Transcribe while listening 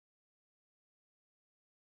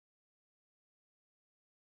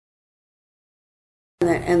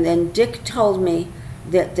And then Dick told me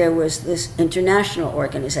that there was this international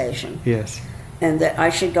organization. Yes. And that I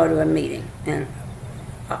should go to a meeting. And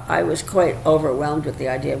I was quite overwhelmed with the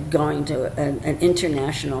idea of going to an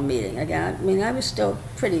international meeting. Again, I mean, I was still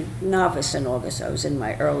pretty novice in all this. I was in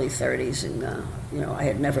my early 30s, and you know, I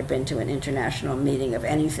had never been to an international meeting of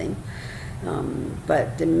anything.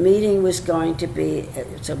 But the meeting was going to be,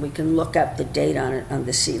 so we can look up the date on it on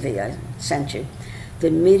the CV I sent you. The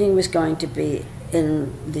meeting was going to be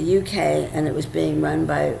in the UK, and it was being run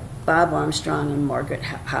by Bob Armstrong and Margaret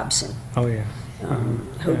Hobson. Oh yeah.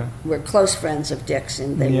 Who were close friends of Dick's,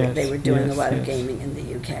 and they were doing a lot of yes. gaming in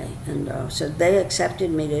the UK, and so they accepted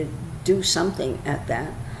me to do something at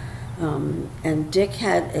that. And Dick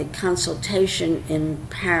had a consultation in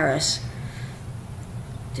Paris.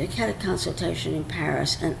 And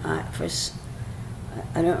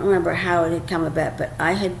I don't remember how it had come about, but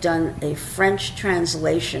I had done a French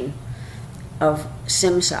translation of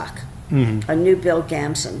SimSoc, a new Bill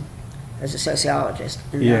Gamson, as a sociologist.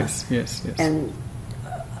 And, yes. And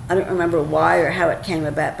I don't remember why or how it came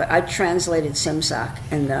about, but I translated SimSoc,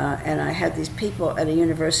 and I had these people at a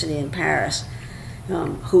university in Paris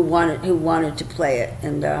who wanted to play it,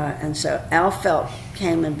 and so Al Feldt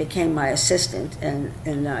came and became my assistant, and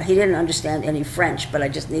he didn't understand any French, but I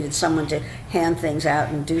just needed someone to hand things out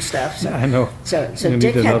and do stuff. So, I know. So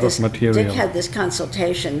Dick had this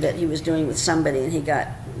consultation that he was doing with somebody, and he got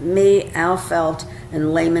me, Al Feldt,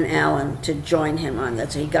 and Lehman Allen to join him on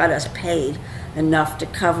that. So he got us paid enough to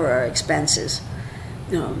cover our expenses.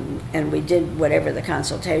 And we did whatever the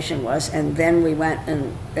consultation was, and then we went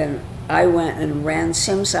and I went and ran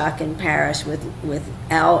SimSoc in Paris with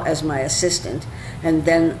Al as my assistant, and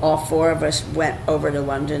then all four of us went over to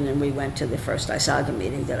London, and we went to the first ISAGA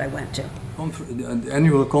meeting that I went to. The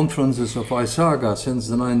annual conferences of ISAGA since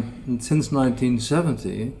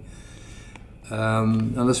 1970,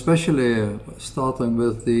 and especially starting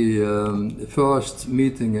with the first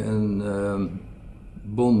meeting in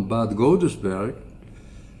Bonn, Bad Godesberg,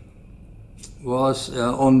 was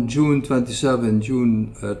on June 27,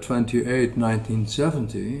 June 28,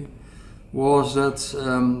 1970, was that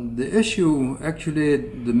the issue, actually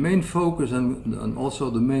the main focus and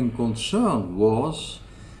also the main concern was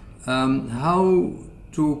how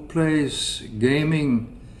to place gaming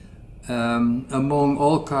among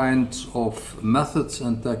all kinds of methods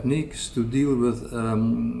and techniques to deal with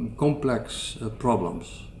complex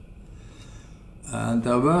problems. And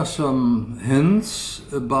there were some hints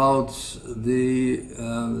about the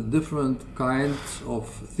different kinds of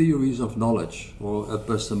theories of knowledge, or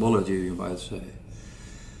epistemology, you might say.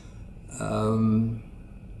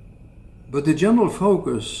 But the general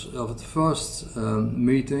focus of the first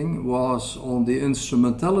meeting was on the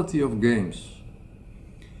instrumentality of games.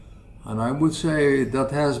 And I would say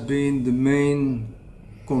that has been the main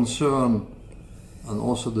concern and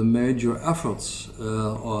also the major efforts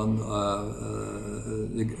on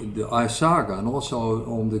the ISAGA and also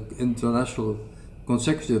on the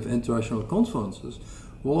consecutive international conferences,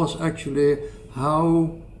 was actually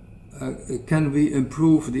how can we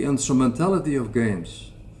improve the instrumentality of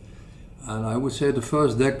games. And I would say the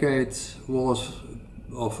first decade was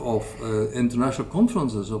of international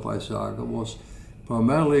conferences of ISAGA was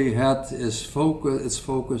primarily had its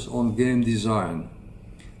focus on game design.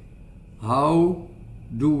 How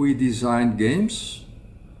do we design games?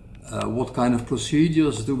 What kind of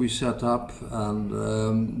procedures do we set up,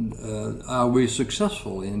 and are we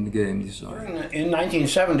successful in game design? In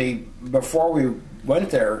 1970, before we went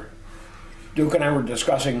there, Duke and I were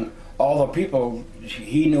discussing all the people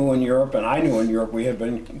he knew in Europe and I knew in Europe we had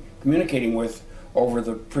been communicating with over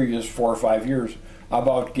the previous 4 or 5 years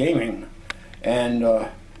about gaming, and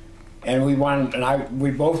we wanted, we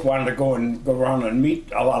both wanted to go around and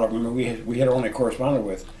meet a lot of them we had only corresponded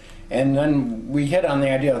with, and then we hit on the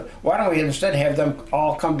idea, why don't we instead have them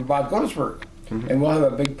all come to Bad Godesberg, and we'll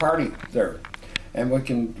have a big party there, and we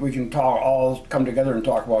can all come together and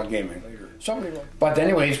talk about gaming. But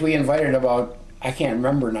anyways, we invited about, I can't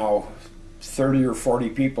remember now, 30 or 40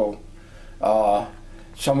 people,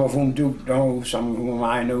 some of whom Duke knew, some of whom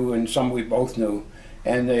I knew, and some we both knew.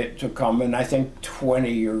 And to come, and I think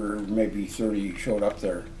 20 or maybe 30 showed up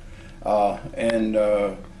there.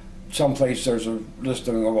 Someplace there's a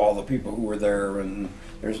listing of all the people who were there, and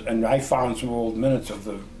I found some old minutes of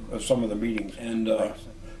some of the meetings, and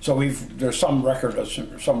so there's some record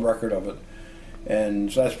of it,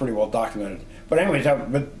 and so that's pretty well documented. But anyways,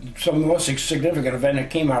 but some of the most significant event that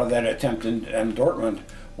came out of that attempt in Dortmund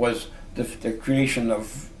was the creation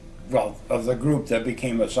of the group that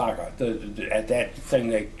became ISAGA. At that thing,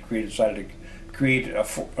 they decided to create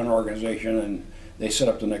an organization, and they set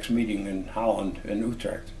up the next meeting in Holland, in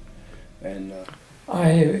Utrecht. And I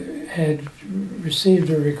had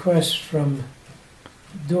received a request from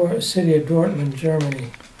city of Dortmund,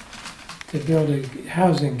 Germany, to build a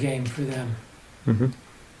housing game for them.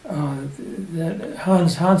 That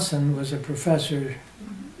Hans Hansen was a professor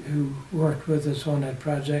who worked with us on that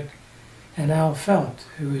project, and Al Feldt,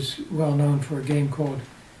 who is well known for a game called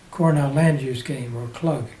Cornell Land Use Game, or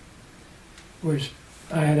Klug, which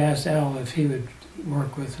I had asked Al if he would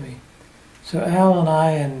work with me. So Al and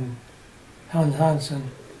I and Hans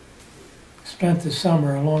Hansen spent the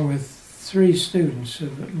summer, along with 3 students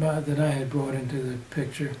that I had brought into the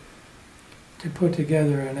picture, to put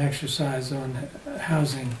together an exercise on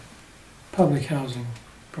housing, public housing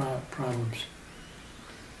problems.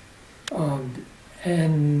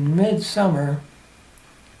 And midsummer,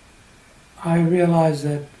 I realized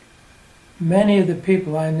that many of the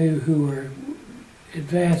people I knew who were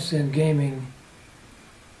advanced in gaming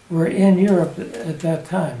were in Europe at that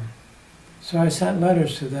time. So I sent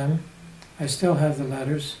letters to them. I still have the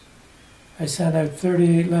letters. I sent out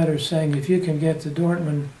 38 letters saying, if you can get to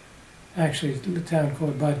Dortmund, actually a town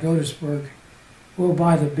called Bad Godesberg, we'll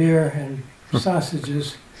buy the beer and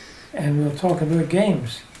sausages and we'll talk about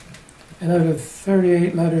games. And out of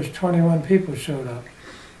 38 letters, 21 people showed up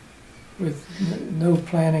with no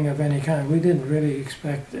planning of any kind. We didn't really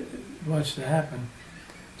expect much to happen.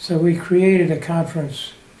 So we created a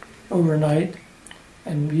conference overnight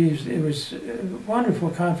and it was a wonderful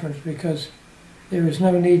conference because there was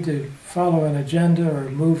no need to follow an agenda or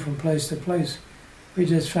move from place to place. We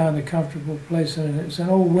just found a comfortable place, and it was an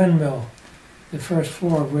old windmill, the first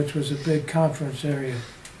floor of which was a big conference area,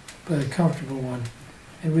 but a comfortable one.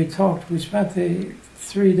 And we spent the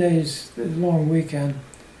 3 days, the long weekend,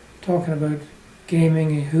 talking about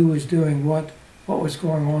gaming, who was doing what was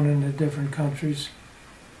going on in the different countries.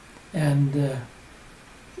 And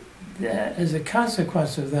as a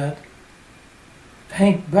consequence of that,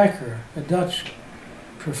 Henk Becker, a Dutch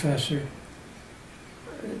professor,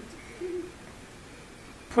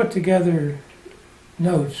 put together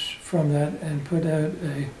notes from that and put out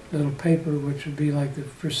a little paper which would be like the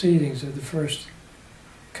proceedings of the first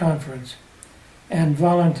conference, and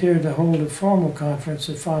volunteered to hold a formal conference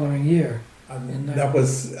the following year. And that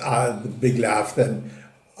was the big laugh then.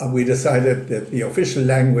 We decided that the official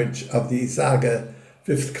language of the ISAGA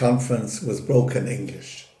 5th conference was broken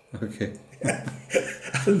English. Okay.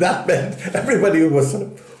 And that meant everybody was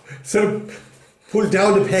sort of pulled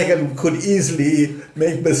down a peg and could easily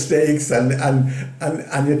make mistakes, and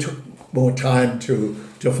it took more time to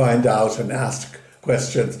find out and ask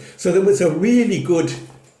questions. So there was a really good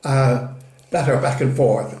back and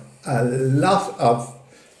forth. A lot of,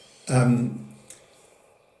 and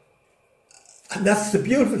that's the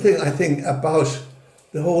beautiful thing, I think, about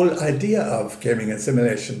the whole idea of gaming and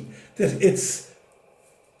simulation, that it's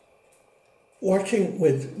working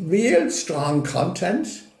with real strong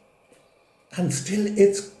content, and still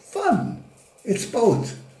it's fun. It's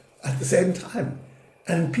both at the same time.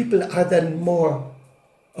 And people are then more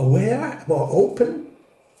aware, more open,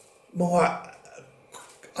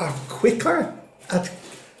 are quicker at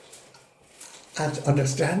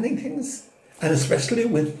understanding things, and especially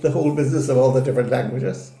with the whole business of all the different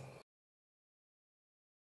languages.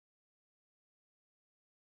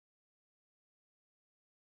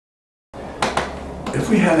 If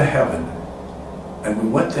we had a heaven, and we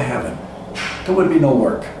went to heaven, there would be no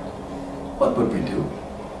work. What would we do?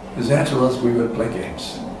 His answer was, we would play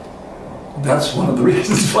games. That's one of the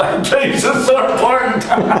reasons why games is so important.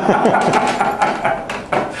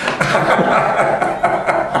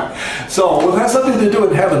 So we'll have something to do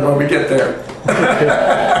in heaven when we get there.